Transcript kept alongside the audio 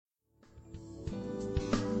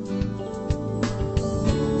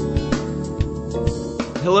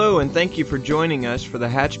Hello, and thank you for joining us for the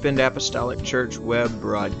Hatchbend Apostolic Church web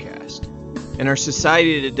broadcast. In our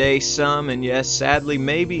society today, some, and yes, sadly,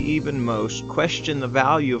 maybe even most, question the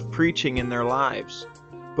value of preaching in their lives.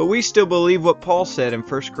 But we still believe what Paul said in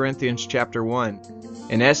 1 Corinthians chapter 1.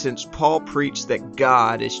 In essence, Paul preached that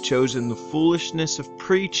God has chosen the foolishness of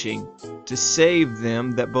preaching to save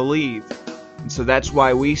them that believe. And so that's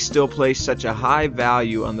why we still place such a high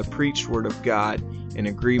value on the preached word of God in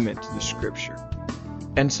agreement to the Scripture.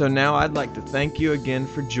 And so now I'd like to thank you again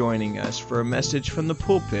for joining us for a message from the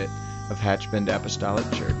pulpit of Hatchbend Apostolic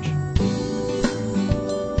Church.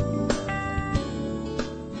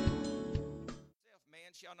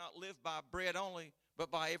 Man shall not live by bread only,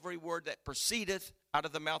 but by every word that proceedeth out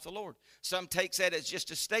of the mouth of the Lord. Some takes that as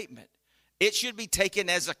just a statement. It should be taken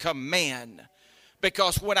as a command.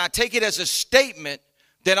 Because when I take it as a statement,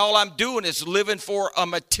 then all I'm doing is living for a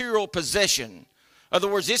material possession. In other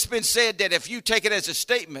words, it's been said that if you take it as a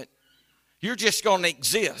statement, you're just going to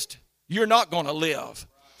exist. You're not going to live.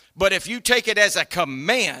 But if you take it as a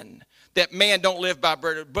command that man don't live by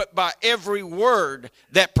bread, but by every word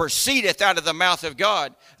that proceedeth out of the mouth of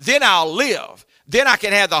God, then I'll live. Then I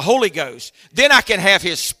can have the Holy Ghost. Then I can have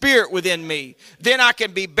His Spirit within me. Then I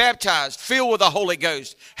can be baptized, filled with the Holy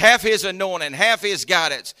Ghost, have His anointing, have His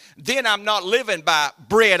guidance. Then I'm not living by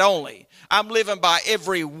bread only. I'm living by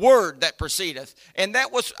every word that proceedeth. And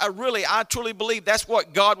that was I truly believe that's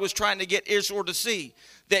what God was trying to get Israel to see.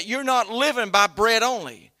 That you're not living by bread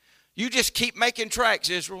only. You just keep making tracks,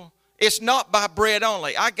 Israel. It's not by bread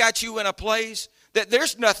only. I got you in a place that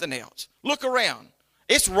there's nothing else. Look around.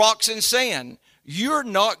 It's rocks and sand. You're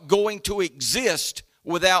not going to exist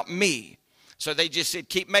without me. So they just said,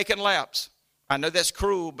 keep making laps. I know that's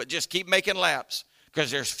cruel, but just keep making laps. Because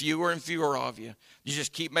there's fewer and fewer of you. You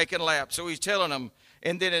just keep making laps. So he's telling them.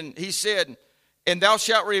 And then he said, and thou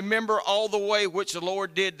shalt remember all the way which the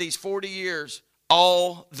Lord did these 40 years.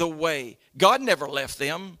 All the way. God never left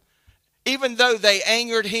them. Even though they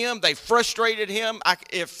angered him, they frustrated him.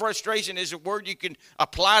 If frustration is a word you can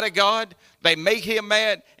apply to God, they make him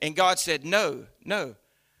mad. And God said, no.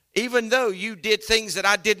 Even though you did things that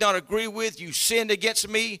I did not agree with, you sinned against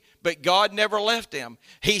me, but God never left them.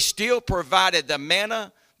 He still provided the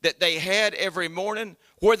manna that they had every morning,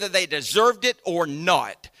 whether they deserved it or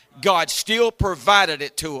not. God still provided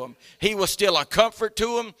it to them. He was still a comfort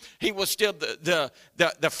to them. He was still the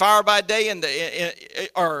fire by day and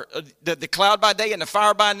the cloud by day and the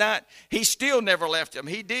fire by night. He still never left them.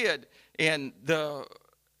 He did, and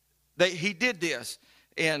he did this,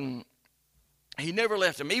 and He never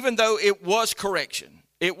left them, even though it was correction.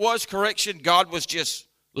 It was correction. God was just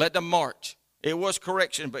let them march. It was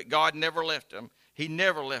correction, but God never left them. He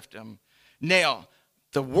never left them. Now,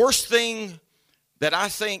 the worst thing that I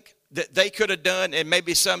think that they could have done, and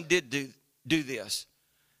maybe some did do this.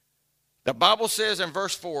 The Bible says in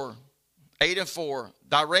verse 4, 8 and 4,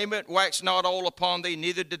 thy raiment waxed not old upon thee,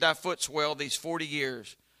 neither did thy foot swell these 40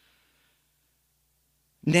 years.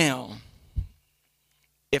 Now,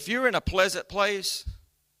 if you're in a pleasant place,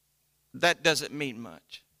 that doesn't mean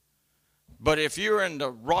much. But if you're in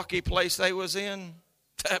the rocky place they was in,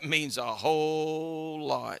 that means a whole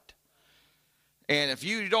lot. And if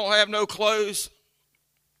you don't have no clothes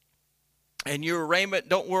and your raiment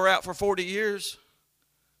don't wear out for 40 years,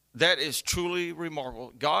 that is truly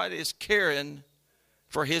remarkable. God is caring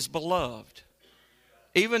for His beloved,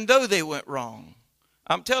 even though they went wrong.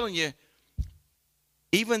 I'm telling you,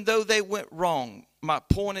 even though they went wrong, my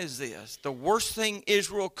point is this. The worst thing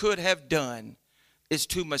Israel could have done is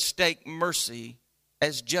to mistake mercy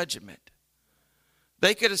as judgment.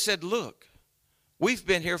 They could have said, look, we've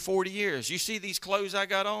been here 40 years. You see these clothes I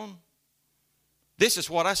got on? This is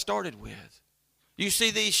what I started with. You see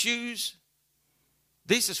these shoes?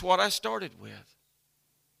 This is what I started with.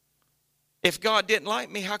 If God didn't like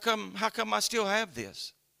me, how come I still have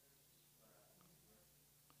this?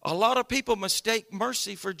 A lot of people mistake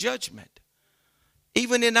mercy for judgment.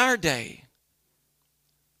 Even in our day.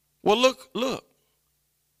 Well, look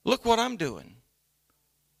what I'm doing.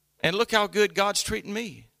 And look how good God's treating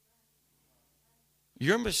me.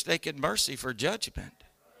 You're mistaking mercy for judgment.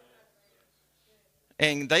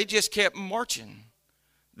 And they just kept marching.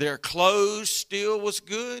 Their clothes still was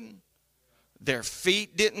good. Their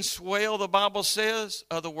feet didn't swell, the Bible says.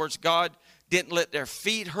 In other words, God didn't let their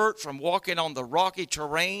feet hurt from walking on the rocky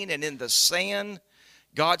terrain and in the sand.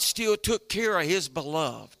 God still took care of His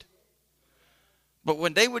beloved. But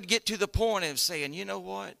when they would get to the point of saying, you know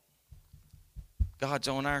what? God's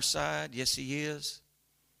on our side. Yes, He is.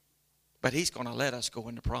 But He's going to let us go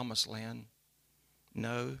into promised land.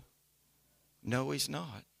 No, He's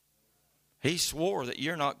not. He swore that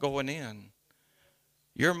you're not going in.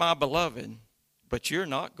 You're my beloved, but you're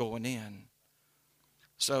not going in.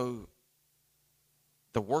 So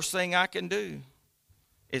the worst thing I can do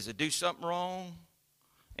is to do something wrong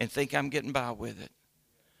and think I'm getting by with it.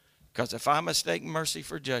 Because if I mistake mercy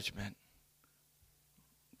for judgment,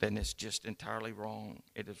 then it's just entirely wrong.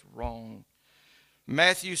 It is wrong.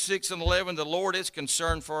 Matthew 6:11, the Lord is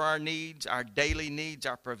concerned for our needs, our daily needs,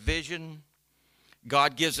 our provision.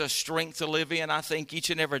 God gives us strength to live in. I think each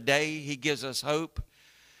and every day He gives us hope.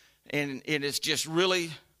 And it's just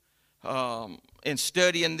really, in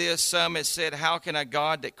studying this, some has said, how can a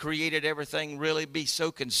God that created everything really be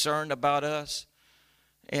so concerned about us?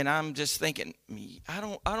 And I'm just thinking, I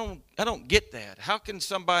don't get that. How can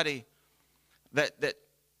somebody that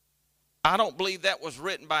I don't believe that was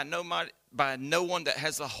written by no one that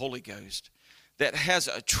has the Holy Ghost, that has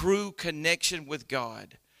a true connection with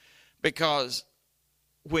God. Because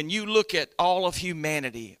when you look at all of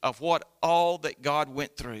humanity, of what all that God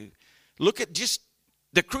went through, look at just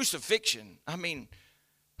the crucifixion. I mean,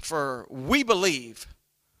 for we believe,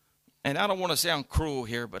 and I don't want to sound cruel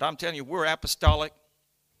here, but I'm telling you, we're apostolic.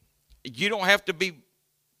 You don't have to be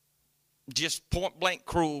just point blank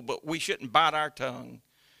cruel, but we shouldn't bite our tongue.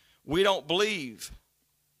 We don't believe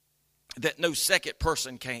that no second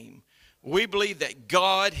person came. We believe that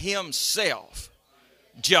God Himself,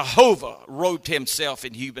 Jehovah, robed Himself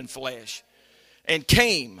in human flesh and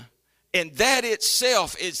came. And that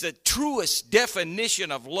itself is the truest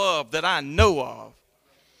definition of love that I know of.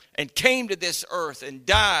 And came to this earth and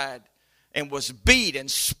died and was beat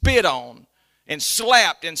and spit on and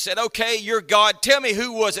slapped and said, okay, you're God. Tell me,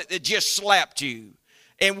 who was it that just slapped you?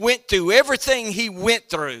 And went through everything He went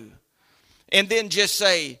through. And then just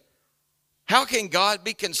say, how can God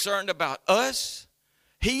be concerned about us?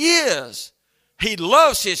 He is. He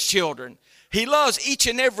loves His children. He loves each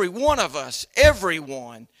and every one of us,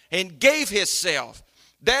 everyone, and gave Himself.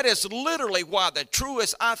 That is literally why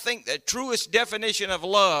I think the truest definition of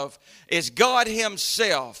love is God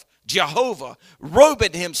Himself, Jehovah,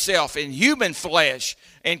 robing Himself in human flesh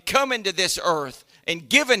and coming to this earth and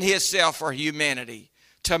giving Himself for humanity.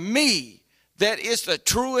 To me, that is the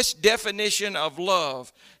truest definition of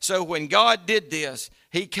love. So when God did this,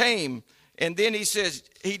 He came, and then He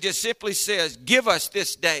just simply says, give us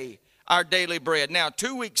this day our daily bread. Now,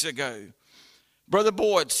 2 weeks ago, Brother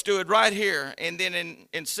Boyd stood right here, and then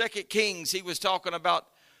in 2 Kings, he was talking about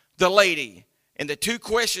the lady and the two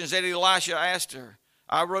questions that Elisha asked her.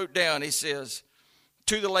 I wrote down, he says,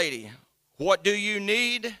 to the lady, what do you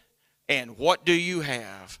need and what do you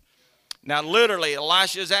have? Now, literally,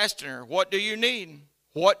 Elisha's asking her, what do you need?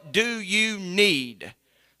 What do you need?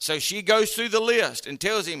 So she goes through the list and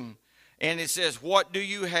tells him, and it says, what do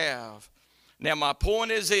you have? Now, my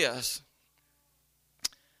point is this.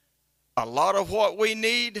 A lot of what we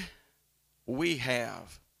need, we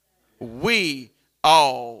have. We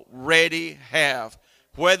already have.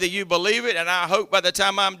 Whether you believe it, and I hope by the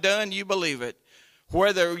time I'm done, you believe it.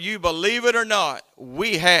 Whether you believe it or not,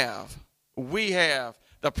 we have. We have.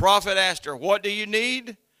 The prophet asked her, what do you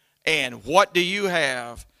need? And what do you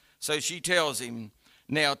have? So she tells him.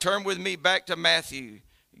 Now, turn with me back to Matthew.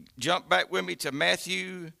 Jump back with me to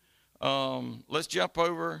Matthew. Let's jump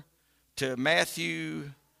over to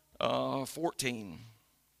Matthew 14.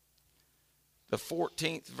 The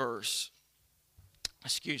 14th verse.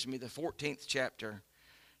 Excuse me, the 14th chapter.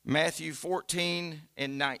 Matthew 14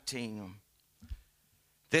 and 19.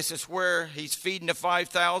 This is where He's feeding the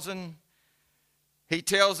 5,000. He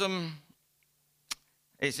tells them,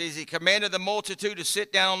 He says, He commanded the multitude to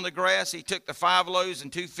sit down on the grass. He took the 5 loaves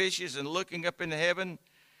and 2 fishes, and looking up into heaven,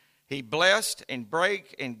 He blessed and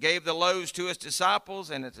brake and gave the loaves to His disciples,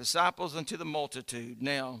 and the disciples unto the multitude.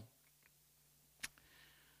 Now,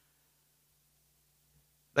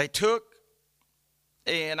 they took,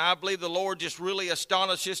 and I believe the Lord just really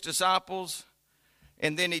astonished His disciples.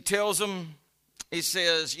 And then He tells them, He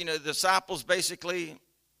says, the disciples basically,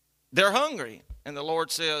 they're hungry. And the Lord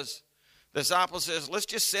says, the disciple says, let's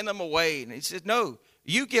just send them away. And He says, no,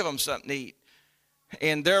 you give them something to eat.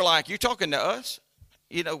 And they're like, you're talking to us?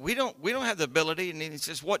 We don't have the ability. And He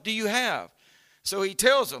says, what do you have? So He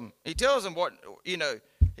tells them what,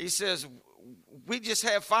 He says, we just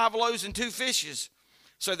have 5 loaves and 2 fishes.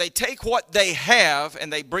 So they take what they have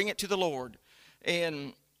and they bring it to the Lord.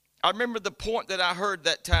 And I remember the point that I heard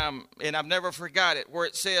that time, and I've never forgot it, where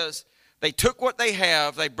it says they took what they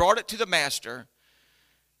have, they brought it to the master,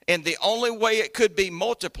 and the only way it could be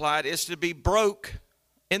multiplied is to be broke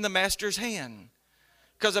in the master's hand.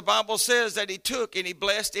 Because the Bible says that He took and He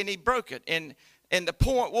blessed and He broke it. And the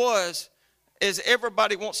point is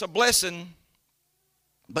everybody wants a blessing,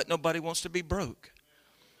 but nobody wants to be broke.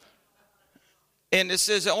 And it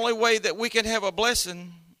says the only way that we can have a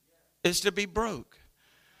blessing is to be broke.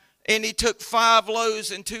 And he took 5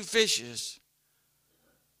 loaves and 2 fishes,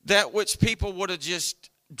 that which people would have just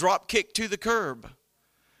drop kicked to the curb.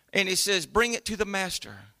 And he says, bring it to the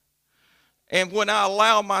master. And when I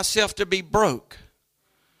allow myself to be broke,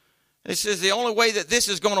 it says the only way that this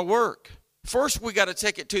is going to work, first we got to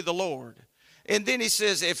take it to the Lord. And then he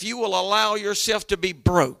says, if you will allow yourself to be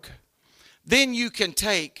broke, then you can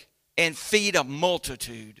take and feed a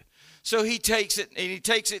multitude. So he takes it, and he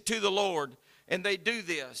takes it to the Lord, and they do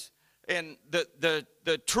this. And the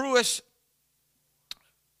truest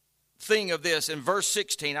thing of this, in verse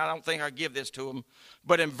 16, I don't think I give this to him,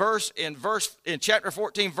 but in chapter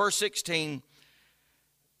 14, verse 16,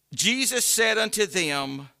 Jesus said unto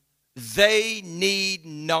them, they need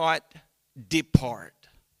not depart.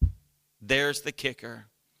 There's the kicker.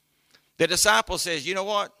 The disciple says, you know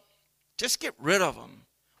what? Just get rid of them.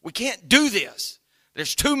 We can't do this.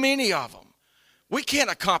 There's too many of them. We can't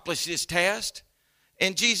accomplish this task.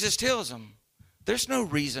 And Jesus tells them, there's no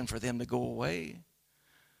reason for them to go away.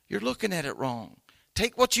 You're looking at it wrong.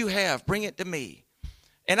 Take what you have, bring it to me.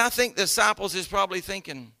 And I think the disciples is probably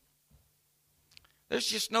thinking, there's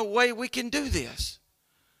just no way we can do this.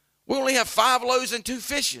 We only have 5 loaves and 2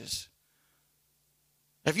 fishes.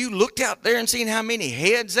 Have you looked out there and seen how many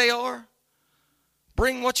heads they are?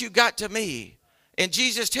 Bring what you got to me. And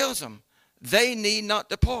Jesus tells them, they need not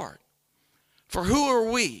depart. For who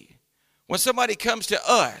are we? When somebody comes to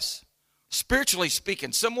us, spiritually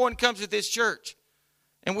speaking, someone comes to this church,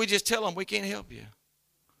 and we just tell them we can't help you.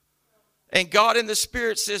 And God in the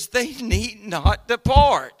Spirit says they need not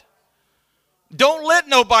depart. Don't let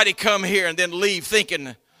nobody come here and then leave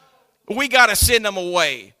thinking we got to send them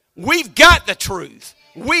away. We've got the truth.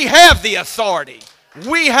 We have the authority.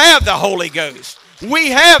 We have the Holy Ghost. We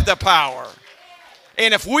have the power.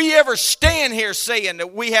 And if we ever stand here saying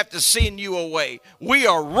that we have to send you away, we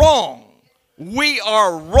are wrong. We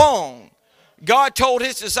are wrong. God told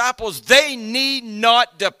his disciples they need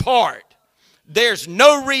not depart. There's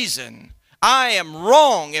no reason. I am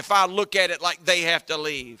wrong if I look at it like they have to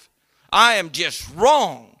leave. I am just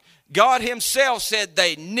wrong. God himself said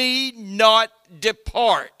they need not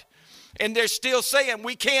depart. And they're still saying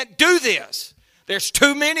we can't do this. There's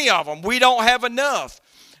too many of them. We don't have enough.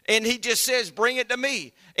 And he just says, bring it to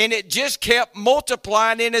me. And it just kept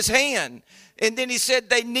multiplying in his hand. And then he said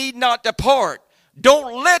they need not depart.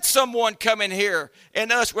 Don't let someone come in here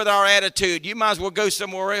and us with our attitude, you might as well go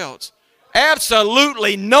somewhere else.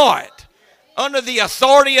 Absolutely not. Under the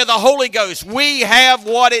authority of the Holy Ghost, we have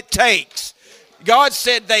what it takes. God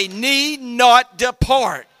said they need not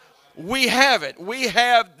depart. We have it. We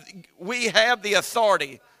have the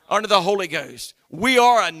authority under the Holy Ghost. We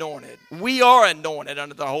are anointed. We are anointed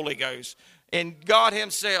under the Holy Ghost. And God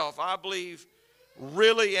himself, I believe,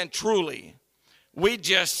 really and truly, we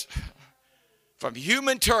just, from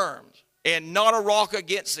human terms, and not a rock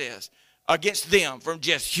against them, from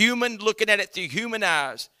just human, looking at it through human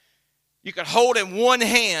eyes, you can hold in one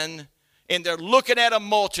hand and they're looking at a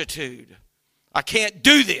multitude. I can't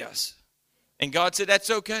do this. And God said,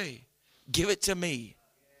 that's okay. Give it to me.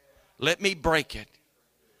 Let me break it.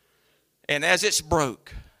 And as it's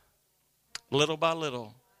broke, little by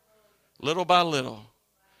little,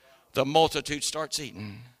 the multitude starts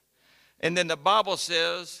eating. And then the Bible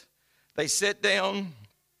says they sat down,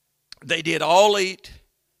 they did all eat,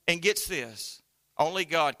 and gets this, only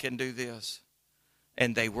God can do this.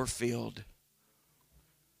 And they were filled.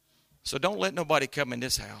 So don't let nobody come in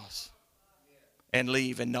this house and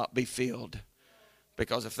leave and not be filled.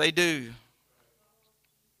 Because if they do,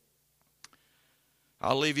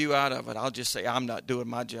 I'll leave you out of it. I'll just say, I'm not doing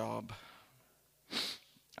my job.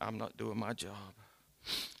 I'm not doing my job.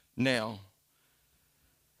 Now,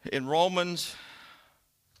 in Romans,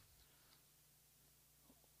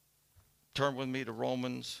 turn with me to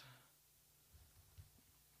Romans.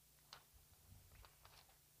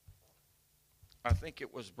 I think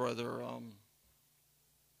it was Brother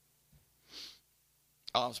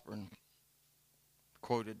Osborne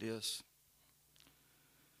quoted this.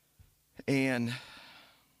 And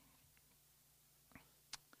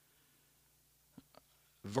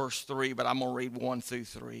verse 3, but I'm going to read 1 through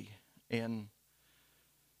 3. And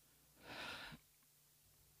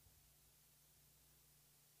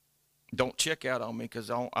don't check out on me because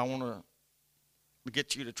I want to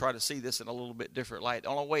get you to try to see this in a little bit different light. The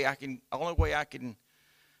only way I can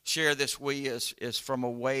share this with you is from a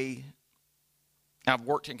way I've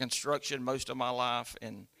worked in construction most of my life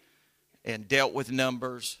and dealt with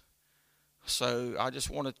numbers. So I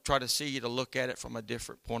just want to try to see you to look at it from a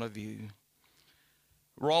different point of view.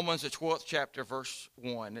 Romans, the 12th chapter, verse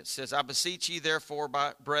 1. It says, I beseech ye therefore,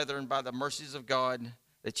 brethren, by the mercies of God,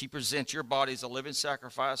 that ye present your bodies a living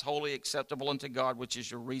sacrifice, wholly acceptable unto God, which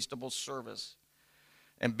is your reasonable service.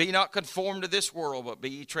 And be not conformed to this world, but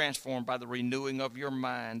be ye transformed by the renewing of your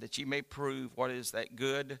mind, that ye may prove what is that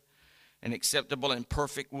good and acceptable and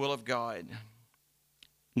perfect will of God.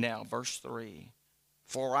 Now, verse 3.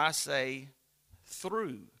 For I say,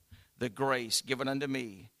 through the grace given unto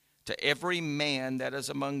me, to every man that is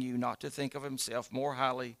among you, not to think of himself more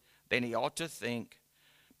highly than he ought to think,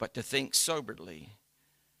 but to think soberly,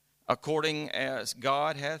 according as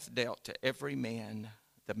God hath dealt to every man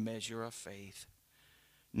the measure of faith.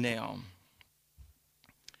 Now,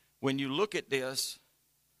 when you look at this,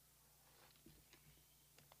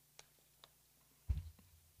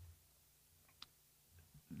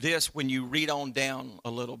 when you read on down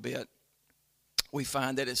a little bit, we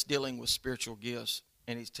find that it's dealing with spiritual gifts.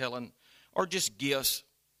 And he's telling, or just gifts.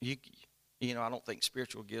 You know, I don't think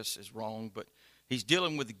spiritual gifts is wrong, but he's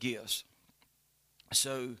dealing with the gifts.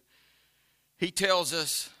 So he tells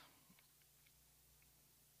us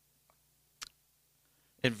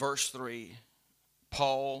in verse 3,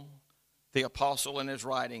 Paul, the apostle, in his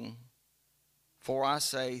writing, for I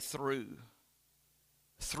say through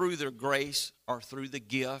the grace or through the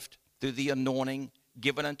gift, through the anointing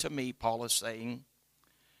given unto me, Paul is saying,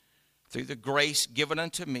 through the grace given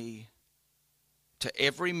unto me, to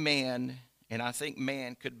every man, and I think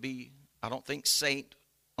man could be, I don't think saint,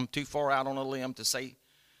 I'm too far out on a limb to say,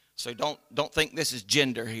 so don't think this is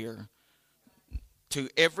gender here. To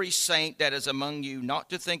every saint that is among you, not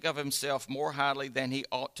to think of himself more highly than he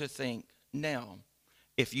ought to think. Now,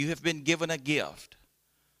 if you have been given a gift,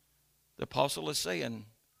 the apostle is saying,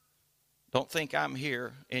 don't think I'm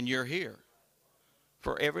here and you're here.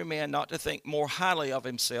 For every man not to think more highly of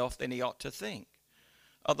himself than he ought to think.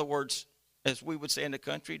 In other words, as we would say in the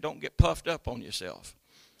country, don't get puffed up on yourself.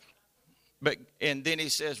 And then he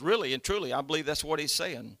says, really and truly, I believe that's what he's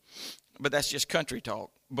saying. But that's just country talk.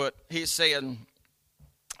 But he's saying,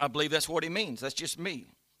 I believe that's what he means. That's just me.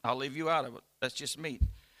 I'll leave you out of it. That's just me.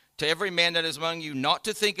 To every man that is among you, not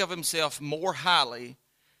to think of himself more highly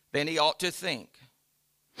than he ought to think.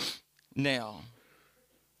 Now,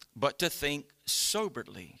 but to think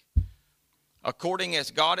soberly, according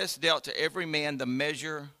as God has dealt to every man the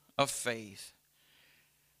measure of faith.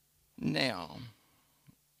 Now,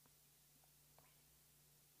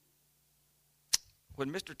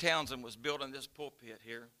 when Mr. Townsend was building this pulpit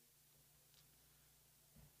here,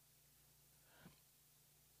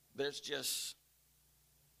 there's just,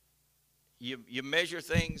 you measure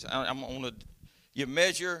things, you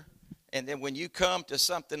measure, and then when you come to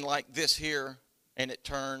something like this here, and it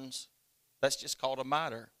turns, that's just called a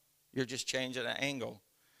miter. You're just changing an angle.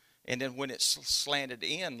 And then when it's slanted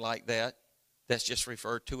in like that, that's just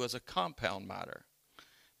referred to as a compound miter.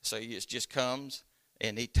 So it just comes,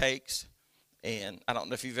 and he takes, and I don't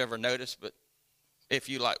know if you've ever noticed, but if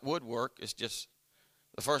you like woodwork, it's just,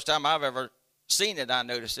 the first time I've ever seen it, I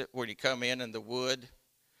noticed it, where you come in and the wood,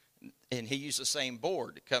 and he used the same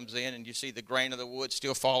board. It comes in, and you see the grain of the wood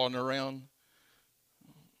still falling around.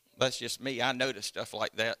 That's just me. I notice stuff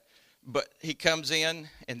like that. But he comes in,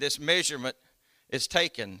 and this measurement is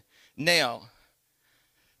taken. Now,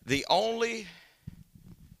 the only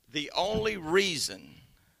reason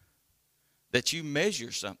that you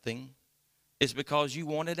measure something is because you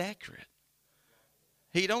want it accurate.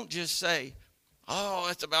 He don't just say, oh,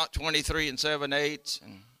 it's about 23 7/8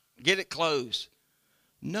 and get it close.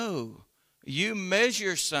 No, you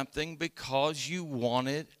measure something because you want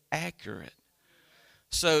it accurate.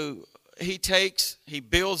 So he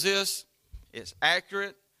builds this, it's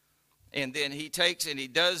accurate, and then he takes and he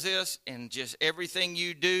does this, and just everything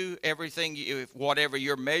you do, whatever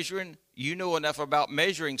you're measuring, you know enough about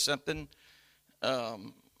measuring something,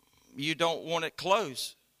 you don't want it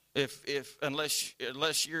close.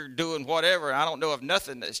 Unless you're doing whatever, I don't know of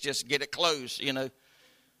nothing that's just get it close, you know.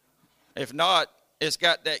 If not, it's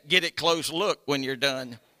got that get it close look when you're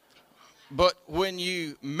done. But when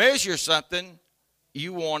you measure something,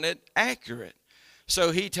 you want it accurate.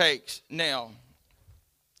 So he takes, now,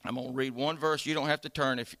 I'm going to read one verse. You don't have to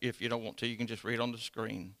turn if you don't want to. You can just read on the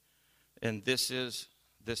screen. And this is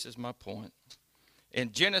my point.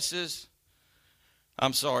 In Genesis,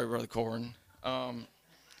 I'm sorry, Brother Corin.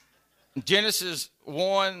 Genesis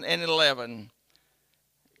 1:11.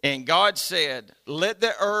 And God said, let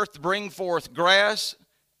the earth bring forth grass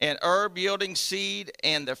and herb yielding seed,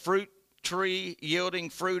 and the fruit tree yielding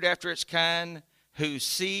fruit after its kind, whose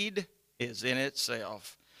seed is in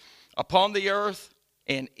itself, upon the earth,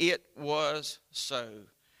 and it was so.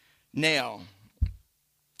 Now,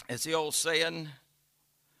 as the old saying,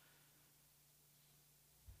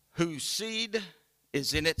 whose seed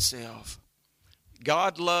is in itself.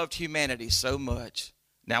 God loved humanity so much.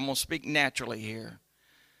 Now I'm going to speak naturally here.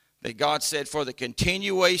 That God said for the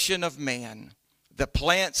continuation of man, the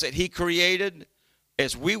plants that he created,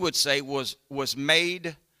 as we would say, was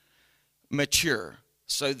made mature.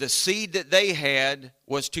 So the seed that they had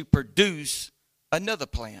was to produce another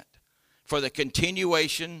plant for the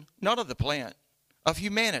continuation, not of the plant, of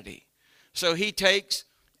humanity. So he takes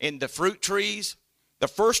in the fruit trees, the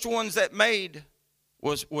first ones that made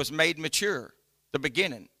was made mature, the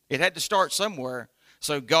beginning. It had to start somewhere.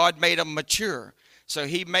 So God made them mature. So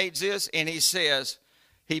he made this, and he says,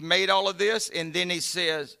 he made all of this, and then he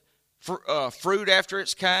says, fruit after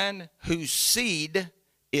its kind, whose seed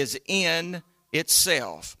is in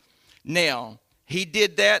itself. Now, he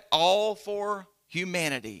did that all for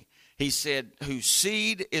humanity. He said, whose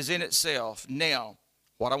seed is in itself. Now,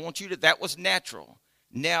 what I want you to, that was natural.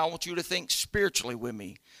 Now I want you to think spiritually with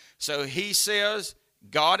me. So he says,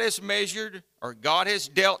 God has measured, or God has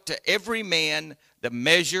dealt to every man the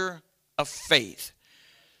measure of faith.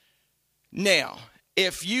 Now,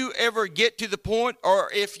 if you ever get to the point,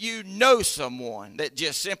 or if you know someone that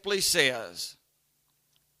just simply says,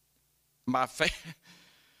 my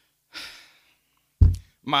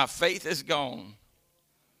faith is gone.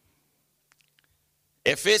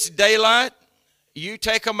 If it's daylight, you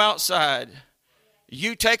take them outside.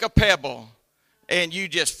 You take a pebble and you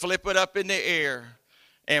just flip it up in the air.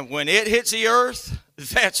 And when it hits the earth,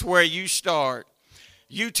 that's where you start.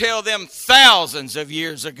 You tell them thousands of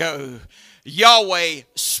years ago, Yahweh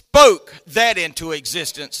spoke that into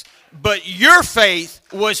existence. But your faith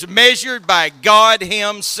was measured by God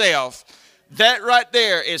himself. That right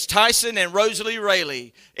there is Tyson and Rosalie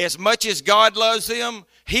Rayleigh. As much as God loves them,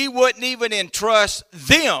 he wouldn't even entrust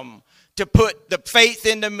them to put the faith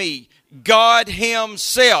into me. God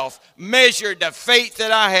himself measured the faith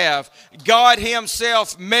that I have. God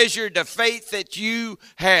himself measured the faith that you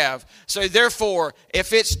have. So therefore,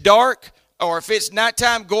 if it's dark or if it's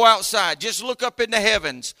nighttime, go outside. Just look up in the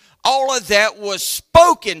heavens. All of that was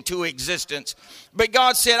spoken to existence. But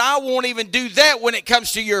God said, I won't even do that when it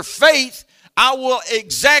comes to your faith. I will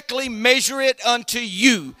exactly measure it unto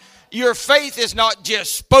you. Your faith is not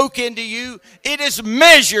just spoken to you. It is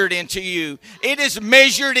measured into you. It is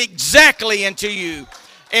measured exactly into you.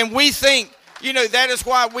 And we think, that is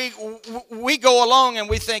why we go along and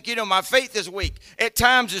we think, my faith is weak. At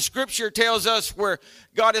times the scripture tells us where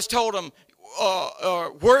God has told them,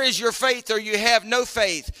 where is your faith, or you have no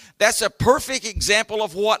faith. That's a perfect example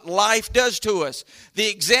of what life does to us. The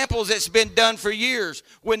examples that's been done for years.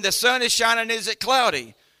 When the sun is shining, is it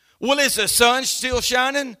cloudy? Well, is the sun still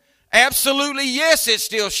shining? Absolutely, yes, it's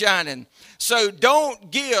still shining. So don't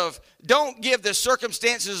give the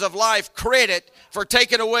circumstances of life credit for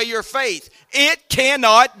taking away your faith. It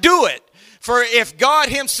cannot do it. For if God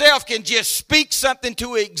himself can just speak something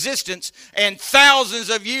to existence and thousands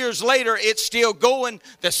of years later it's still going,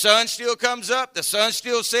 the sun still comes up, the sun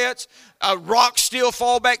still sets, rocks still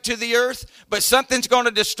fall back to the earth, but something's going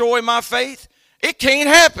to destroy my faith, it can't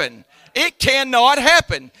happen. It cannot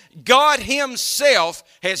happen. God himself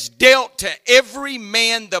has dealt to every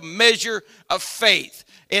man the measure of faith.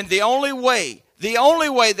 And the only way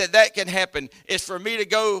that can happen is for me to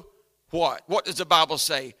go, what? What does the Bible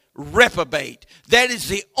say? Reprobate. That is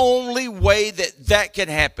the only way that can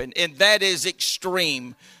happen. And that is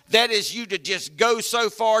extreme. That is you to just go so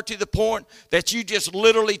far to the point that you just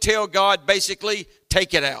literally tell God, basically,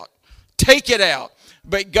 take it out. Take it out.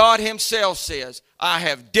 But God himself says, I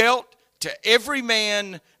have dealt to every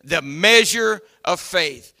man the measure of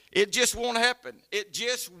faith. It just won't happen. It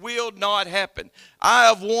just will not happen. I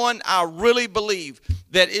have one I really believe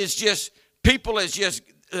that is just, people is just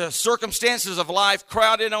circumstances of life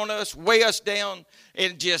crowded on us, weigh us down,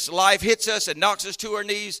 and just life hits us and knocks us to our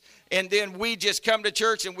knees, and then we just come to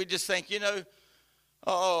church and we just think,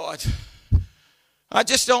 I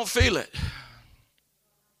just don't feel it.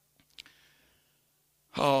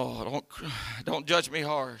 Oh, don't judge me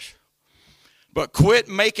harsh. But quit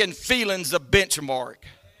making feelings the benchmark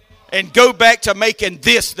and go back to making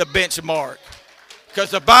this the benchmark. Because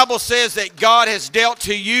the Bible says that God has dealt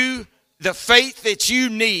to you the faith that you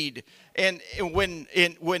need. And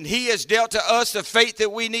when he has dealt to us the faith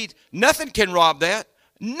that we need, nothing can rob that.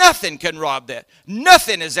 Nothing can rob that.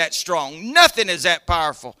 Nothing is that strong. Nothing is that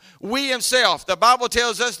powerful. We himself, the Bible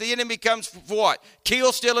tells us the enemy comes for what?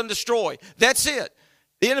 Kill, steal, and destroy. That's it.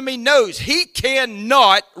 The enemy knows he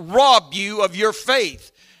cannot rob you of your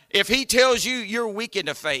faith. If he tells you you're weak in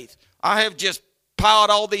the faith, I have just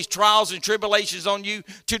piled all these trials and tribulations on you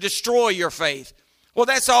to destroy your faith. Well,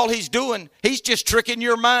 that's all he's doing. He's just tricking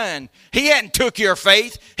your mind. He hadn't took your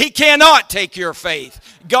faith. He cannot take your faith.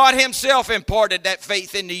 God himself imparted that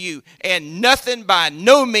faith into you, and nothing by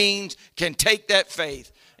no means can take that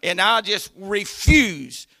faith. And I just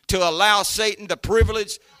refuse to allow Satan the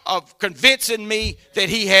privilege of convincing me that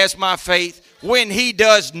he has my faith when he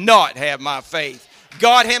does not have my faith.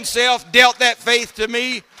 God himself dealt that faith to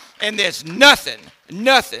me, and there's nothing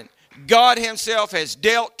God himself has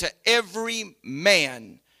dealt to every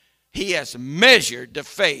man. He has measured the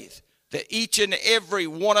faith that each and every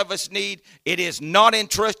one of us need. It is not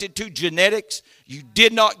entrusted to genetics. You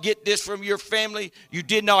did not get this from your family. You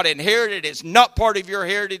did not inherit it. It's not part of your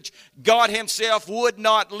heritage. God himself would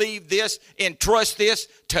not leave this, entrust this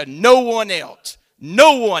to no one else.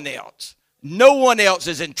 No one else. No one else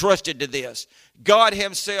is entrusted to this. God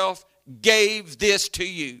himself gave this to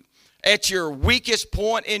you. At your weakest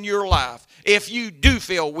point in your life, if you do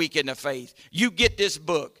feel weak in the faith, you get this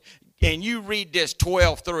book and you read this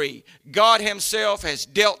 12:3. God himself has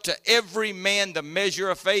dealt to every man the measure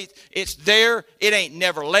of faith. It's there. It ain't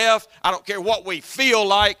never left. I don't care what we feel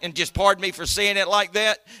like, and just pardon me for saying it like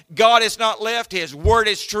that. God is not left. His word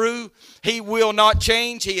is true. He will not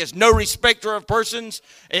change. He is no respecter of persons,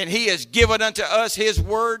 and he has given unto us his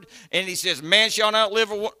word. And he says, man shall not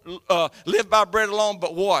live by bread alone,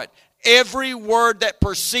 but what? Every word that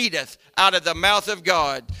proceedeth out of the mouth of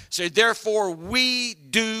God. So therefore we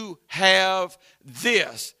do have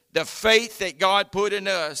this, the faith that God put in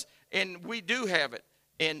us, and we do have it.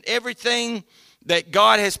 And everything that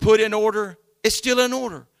God has put in order is still in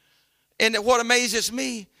order. And what amazes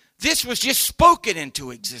me, this was just spoken into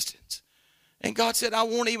existence. And God said, I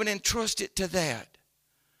won't even entrust it to that.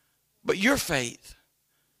 But your faith,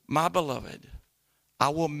 my beloved, I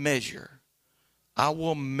will measure. I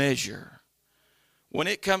will measure. When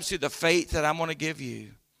it comes to the faith that I'm going to give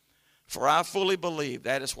you, for I fully believe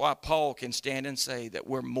that is why Paul can stand and say that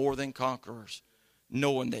we're more than conquerors,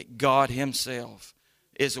 knowing that God himself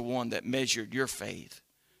is the one that measured your faith.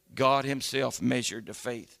 God himself measured the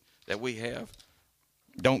faith that we have.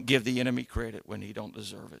 Don't give the enemy credit when he don't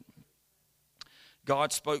deserve it.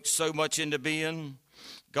 God spoke so much into being.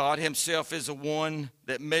 God himself is the one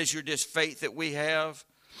that measured this faith that we have.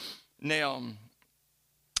 Now,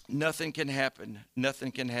 nothing can happen.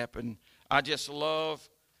 Nothing can happen. I just love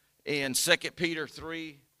in 2 Peter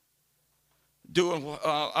 3 doing,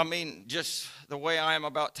 just the way I am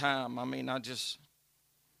about time.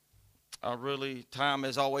 Time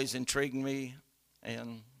has always intrigued me,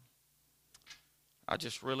 and I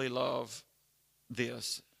just really love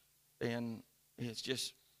this. And it's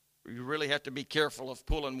just, you really have to be careful of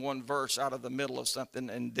pulling one verse out of the middle of something,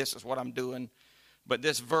 and this is what I'm doing. But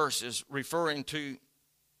this verse is referring to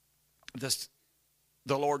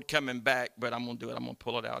the Lord coming back, but I'm going to do it. I'm going to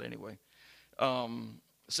pull it out anyway.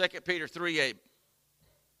 2 Peter 3:8.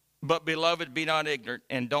 But beloved, be not ignorant,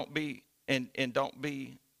 and don't be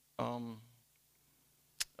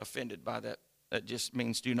offended by that. That just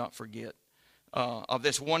means do not forget of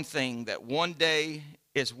this one thing, that one day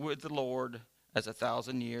is with the Lord as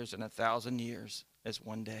 1,000 years, and 1,000 years as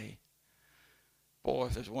one day. Boy,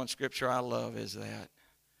 if there's one scripture I love, is that.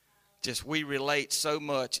 Just we relate so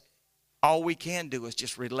much. All we can do is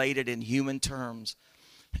just relate it in human terms.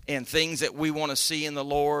 And things that we want to see in the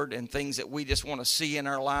Lord, and things that we just want to see in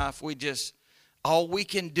our life, all we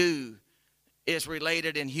can do is relate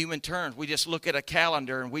it in human terms. We just look at a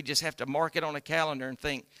calendar, and we just have to mark it on a calendar and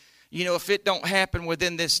think, if it don't happen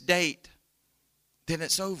within this date, then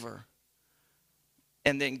it's over.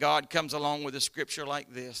 And then God comes along with a scripture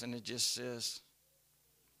like this, and it just says,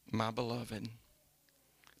 my beloved,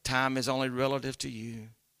 time is only relative to you.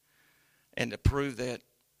 And to prove that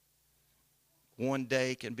one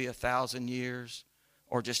day can be 1,000 years,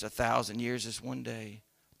 or just 1,000 years is one day,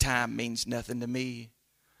 time means nothing to me.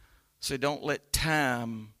 So don't let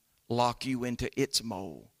time lock you into its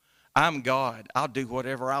mold. I'm God. I'll do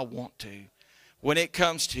whatever I want to. When it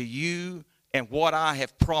comes to you and what I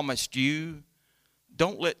have promised you,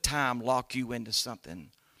 don't let time lock you into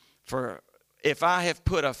something. For if I have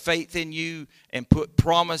put a faith in you and put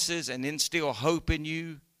promises and instill hope in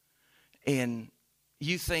you, and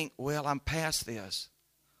you think, well, I'm past this.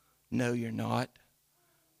 No, you're not.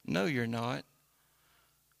 No, you're not.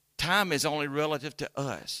 Time is only relative to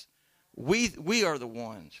us. We are the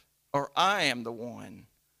ones, or I am the one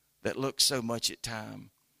that looks so much at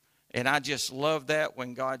time. And I just love that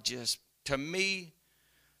when God just, to me,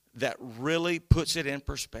 that really puts it in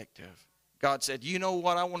perspective. God said, you know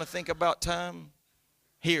what I want to think about time?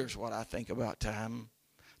 Here's what I think about time.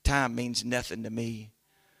 Time means nothing to me.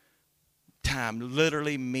 Time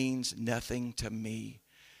literally means nothing to me.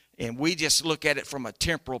 And we just look at it from a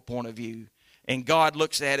temporal point of view. And God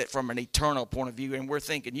looks at it from an eternal point of view. And we're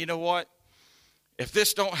thinking, you know what? If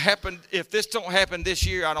this don't happen this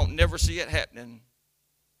year, I don't never see it happening.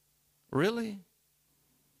 Really?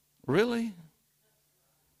 Really?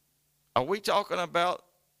 Are we talking about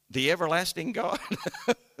the everlasting God?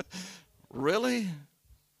 Really?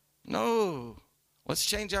 No. Let's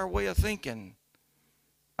change our way of thinking.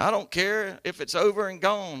 I don't care if it's over and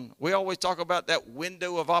gone. We always talk about that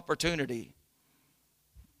window of opportunity.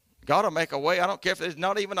 God will make a way. I don't care if there's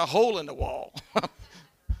not even a hole in the wall.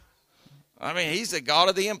 I mean, he's the God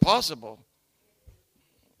of the impossible.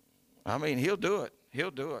 I mean, he'll do it.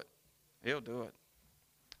 He'll do it. He'll do it.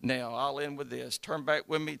 Now, I'll end with this. Turn back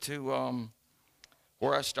with me to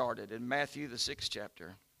where I started, in Matthew, the 6th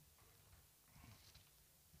chapter.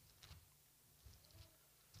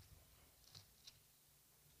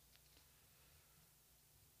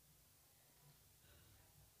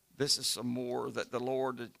 This is some more that the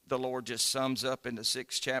Lord just sums up in the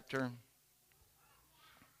 6th chapter.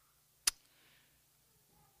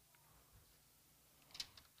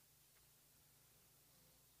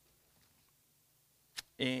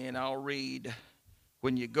 And I'll read,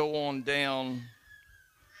 when you go on down,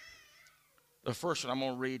 the first one I'm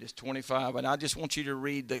going to read is 25. And I just want you to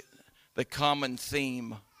read the common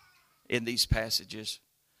theme in these passages.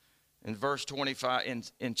 In verse 25,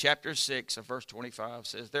 in chapter 6 of verse 25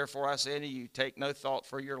 says, "Therefore I say unto you, take no thought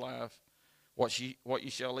for your life, what you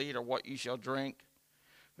shall eat or what you shall drink,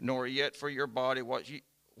 nor yet for your body what you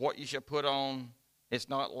shall put on. It's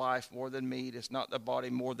not life more than meat, it's not the body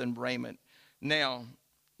more than raiment." Now,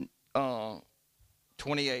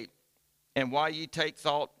 28, "And why ye take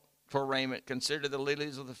thought for raiment, consider the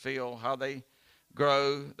lilies of the field, how they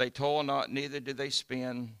grow, they toil not, neither do they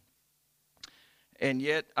spin. And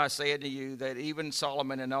yet I say unto you that even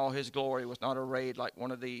Solomon in all his glory was not arrayed like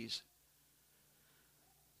one of these."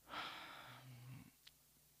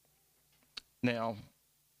 Now,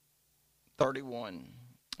 31,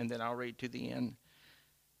 and then I'll read to the end.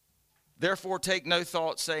 "Therefore take no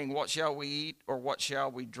thought, saying, what shall we eat, or what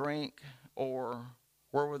shall we drink, or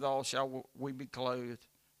wherewithal shall we be clothed?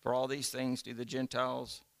 For all these things do the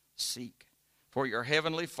Gentiles seek. For your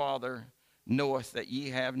heavenly Father knoweth that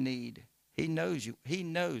ye have need." He knows you. He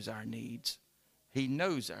knows our needs. He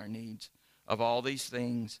knows our needs of all these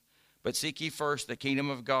things. "But seek ye first the kingdom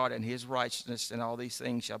of God and his righteousness, and all these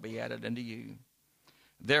things shall be added unto you.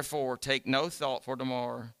 Therefore take no thought for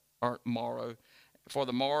tomorrow, for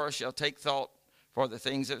the morrow shall take thought for the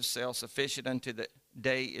things of itself. Sufficient unto the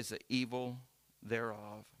day is the evil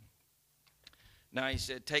thereof." Now he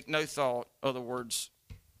said, take no thought. Other words,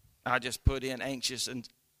 I just put in anxious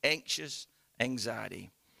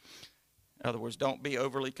anxiety. In other words, don't be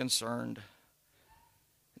overly concerned.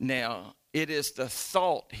 Now, it is the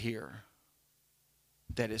thought here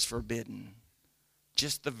that is forbidden.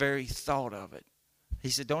 Just the very thought of it. He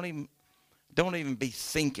said, don't even be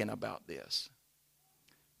thinking about this.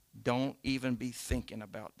 Don't even be thinking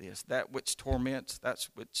about this. That which torments, that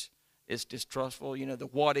which is distrustful. You know, the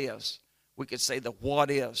what ifs. We could say the what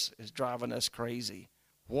ifs is driving us crazy.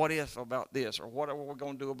 What if about this? Or what are we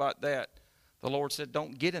going to do about that? The Lord said,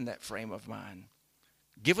 don't get in that frame of mind.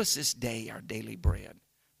 Give us this day our daily bread.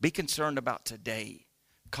 Be concerned about today.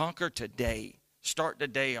 Conquer today. Start the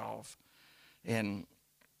day off. And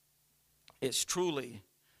it's truly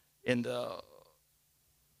in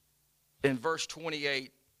verse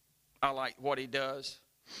 28, I like what he does.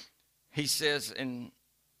 He says, "And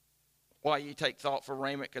why ye take thought for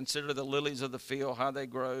raiment, consider the lilies of the field, how they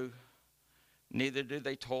grow. Neither do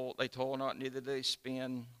they toil not, neither do they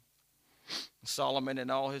spin. Solomon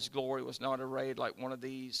in all his glory was not arrayed like one of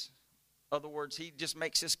these." In other words, he just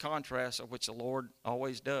makes this contrast, of which the Lord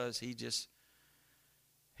always does. He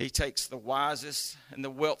takes the wisest and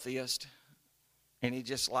the wealthiest, and he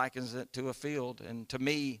just likens it to a field. And to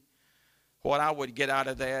me, what I would get out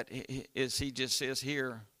of that is he just says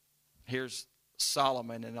here's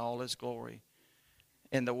Solomon in all his glory.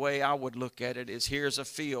 And the way I would look at it is, here's a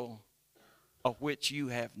field of which you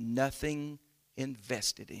have nothing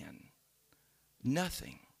invested in.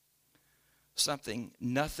 Nothing.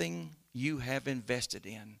 Nothing you have invested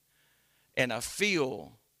in. And a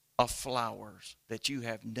field of flowers that you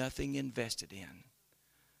have nothing invested in.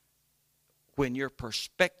 When your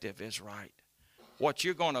perspective is right, what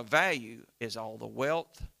you're going to value is all the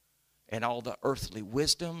wealth and all the earthly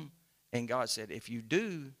wisdom. And God said, if you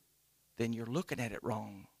do, then you're looking at it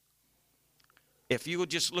wrong. If you will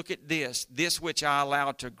just look at this which I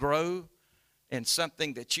allowed to grow, and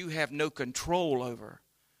something that you have no control over.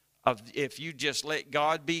 If you just let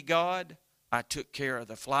God be God, I took care of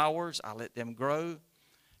the flowers, I let them grow,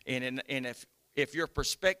 And if your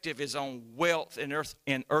perspective is on wealth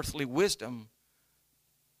and earthly wisdom,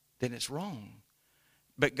 then it's wrong.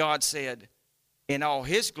 But God said, in all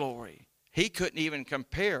his glory, he couldn't even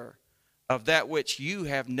compare of that which you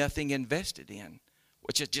have nothing invested in,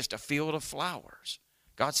 which is just a field of flowers.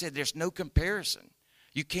 God said there's no comparison.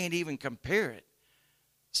 You can't even compare it.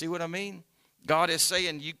 See what I mean? God is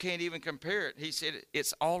saying you can't even compare it. He said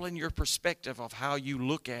it's all in your perspective of how you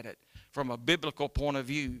look at it from a biblical point of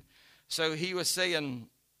view. So he was saying,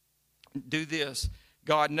 do this.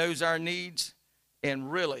 God knows our needs,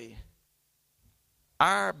 and really,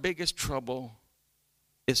 our biggest trouble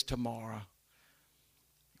is tomorrow.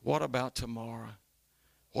 What about tomorrow?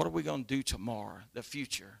 What are we going to do tomorrow? The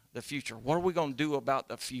future. What are we going to do about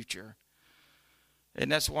the future?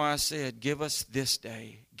 And that's why I said, give us this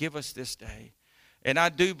day. Give us this day. And I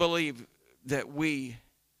do believe that we,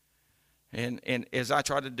 and as I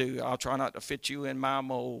try to do, I'll try not to fit you in my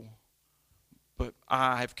mold, but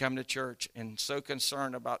I have come to church and so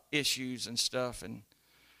concerned about issues and stuff, and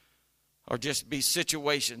or just be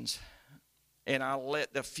situations, and I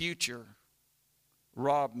let the future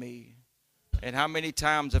rob me. And how many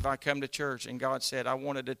times have I come to church and God said, I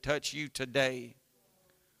wanted to touch you today.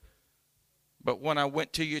 But when I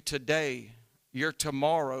went to you today, your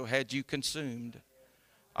tomorrow had you consumed.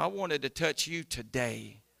 I wanted to touch you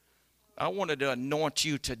today. I wanted to anoint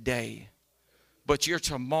you today. But your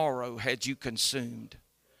tomorrow had you consumed.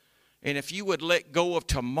 And if you would let go of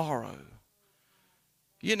tomorrow,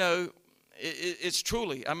 you know, it's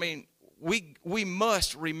truly, I mean, we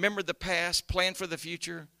must remember the past, plan for the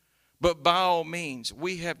future. But by all means,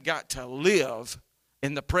 we have got to live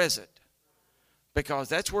in the present, because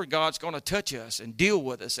that's where God's going to touch us and deal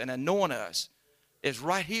with us and anoint us, is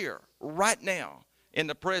right here, right now, in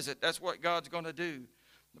the present. That's what God's going to do.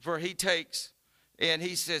 For he takes, and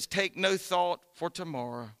he says, take no thought for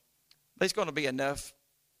tomorrow. There's going to be enough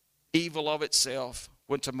evil of itself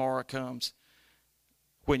when tomorrow comes.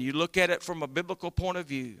 When you look at it from a biblical point of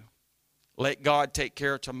view, let God take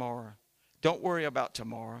care of tomorrow. Don't worry about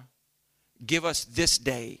tomorrow. Give us this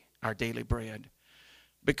day our daily bread,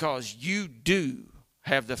 because you do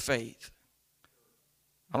have the faith.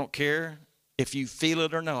 I don't care if you feel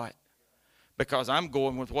it or not, because I'm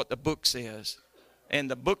going with what the book says. And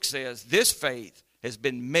the book says this faith has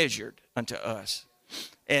been measured unto us.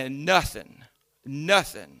 And nothing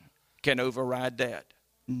can override that.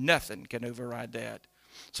 Nothing can override that.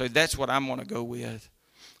 So that's what I'm going to go with.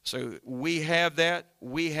 So we have that.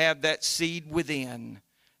 We have that seed within.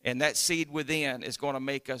 And that seed within is going to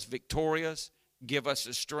make us victorious, give us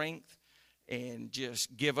the strength, and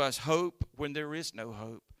just give us hope when there is no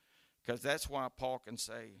hope. Because that's why Paul can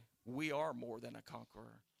say, we are more than a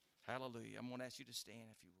conqueror. Hallelujah. I'm going to ask you to stand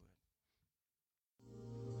if you would.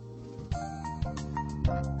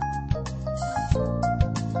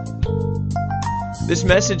 This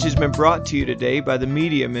message has been brought to you today by the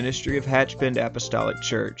media ministry of Hatchbend Apostolic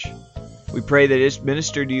Church. We pray that it's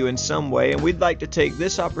ministered to you in some way, and we'd like to take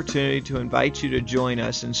this opportunity to invite you to join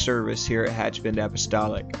us in service here at Hatchbend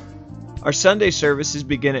Apostolic. Our Sunday services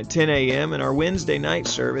begin at 10 a.m. and our Wednesday night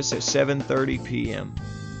service at 7:30 p.m.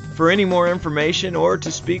 For any more information or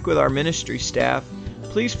to speak with our ministry staff,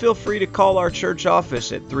 please feel free to call our church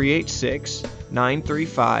office at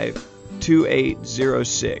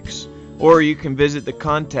 386-935-2806, or you can visit the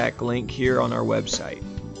contact link here on our website.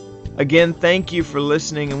 Again, thank you for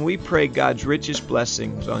listening, and we pray God's richest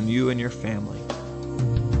blessings on you and your family.